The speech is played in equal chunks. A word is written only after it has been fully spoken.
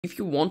If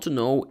you want to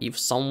know if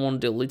someone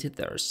deleted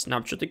their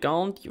Snapchat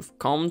account, you've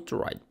come to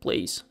the right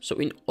place. So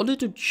in order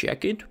to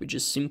check it, we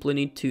just simply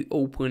need to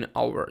open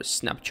our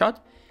Snapchat,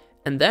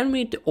 and then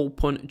we need to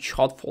open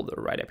chat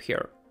folder right up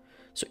here.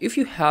 So if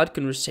you had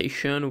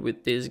conversation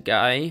with this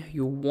guy,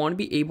 you won't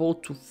be able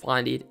to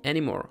find it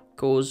anymore,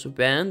 because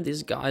when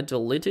this guy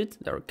deleted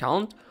their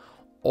account,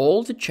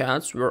 all the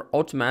chats were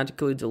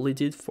automatically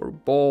deleted for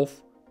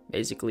both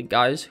basically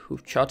guys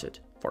who've chatted,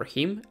 for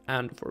him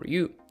and for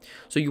you.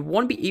 So you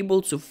won't be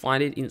able to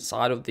find it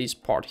inside of this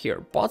part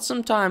here, but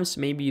sometimes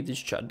maybe this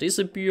chat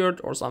disappeared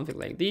or something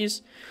like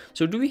this.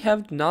 So do we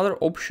have another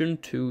option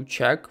to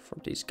check for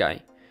this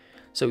guy?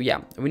 So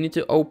yeah, we need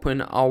to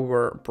open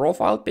our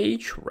profile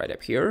page right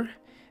up here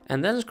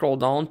and then scroll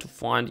down to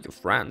find your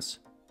friends.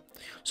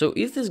 So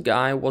if this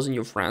guy was in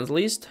your friends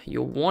list,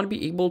 you won't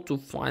be able to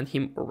find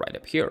him right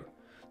up here.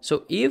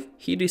 So if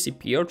he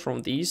disappeared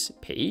from this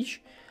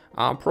page,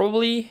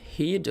 probably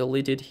he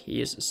deleted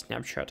his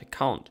Snapchat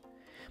account.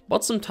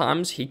 But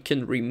sometimes he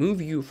can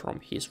remove you from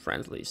his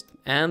friends list.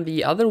 And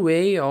the other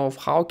way of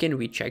how can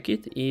we check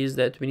it is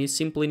that we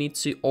simply need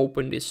to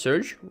open this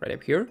search right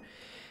up here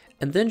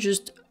and then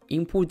just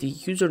input the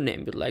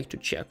username you'd like to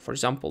check, for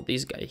example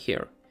this guy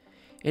here.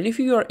 And if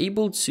you are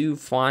able to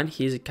find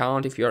his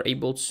account, if you are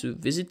able to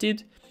visit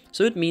it,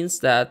 so it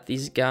means that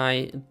this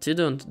guy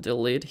didn't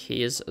delete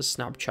his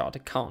Snapchat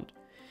account.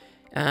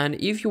 And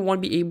if you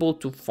won't be able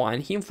to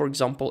find him, for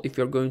example, if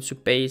you're going to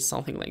pay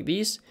something like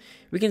this,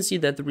 we can see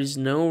that there is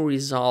no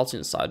results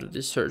inside of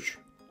this search.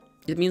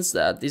 It means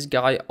that this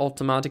guy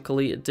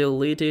automatically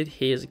deleted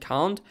his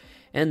account,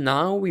 and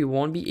now we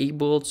won't be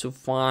able to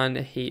find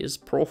his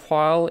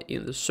profile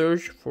in the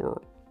search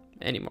for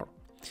anymore.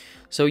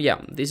 So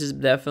yeah, this is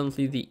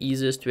definitely the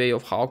easiest way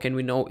of how can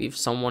we know if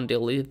someone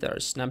deleted their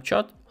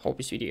Snapchat. Hope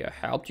this video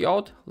helped you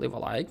out. Leave a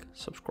like,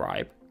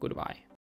 subscribe, goodbye.